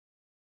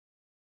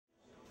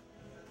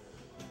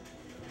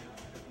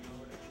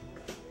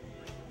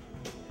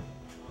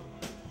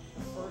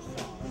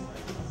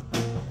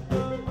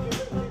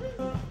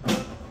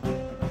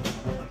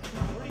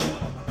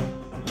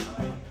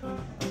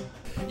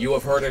You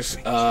have heard us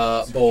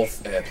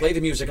both play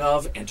the music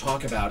of and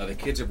talk about the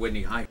Kids of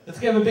Widney High. Let's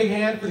give a big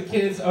hand for the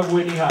Kids of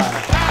Widney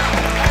High.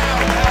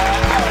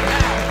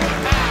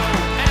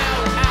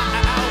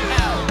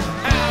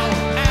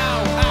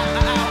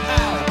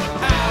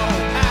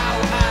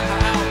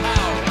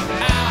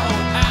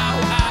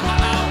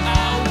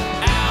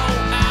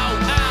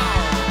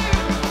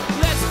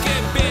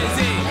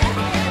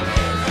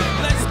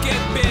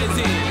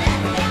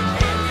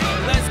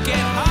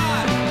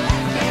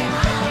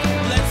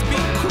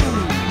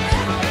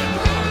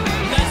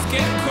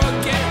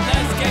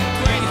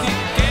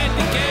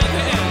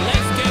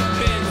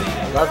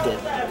 Loved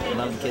it.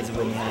 Love the Kids of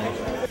Widney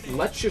High.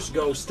 Let's just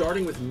go,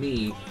 starting with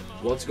me,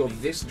 let's go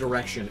this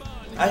direction.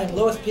 I am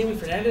Lois Pee Wee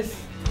Fernandez.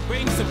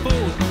 Bring some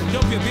food,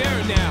 don't be a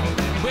beer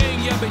now.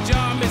 Bring your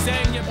pajamas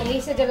and your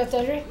Elisa de la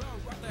Torre.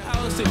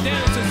 house and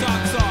dance and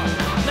socks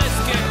off. Let's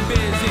get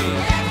busy.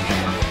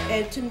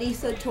 And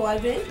Tunisa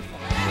Torvin.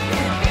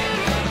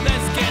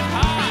 Let's get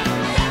hot.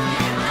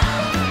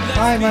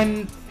 Hi,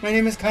 my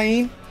name is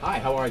Cain. Hi,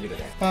 how are you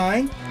today?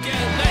 Fine.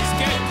 Let's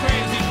get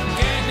crazy.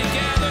 Get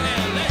together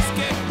and let's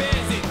get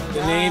busy.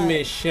 The name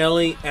is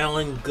Shelly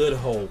Allen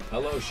Goodhope.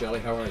 Hello, Shelly,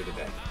 how are you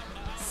today?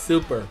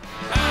 Super.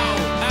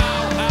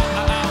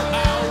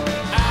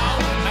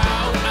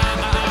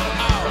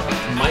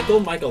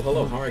 Michael,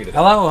 hello, how are you today?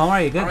 Hello, how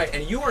are you? Good. All right,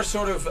 and you are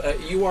sort of,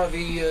 you are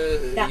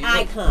the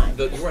icon.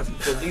 You are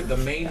the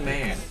main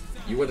man.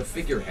 You are the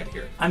figurehead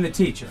here. I'm the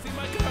teacher.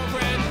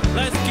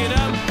 Let's get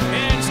up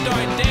and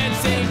start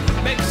dancing.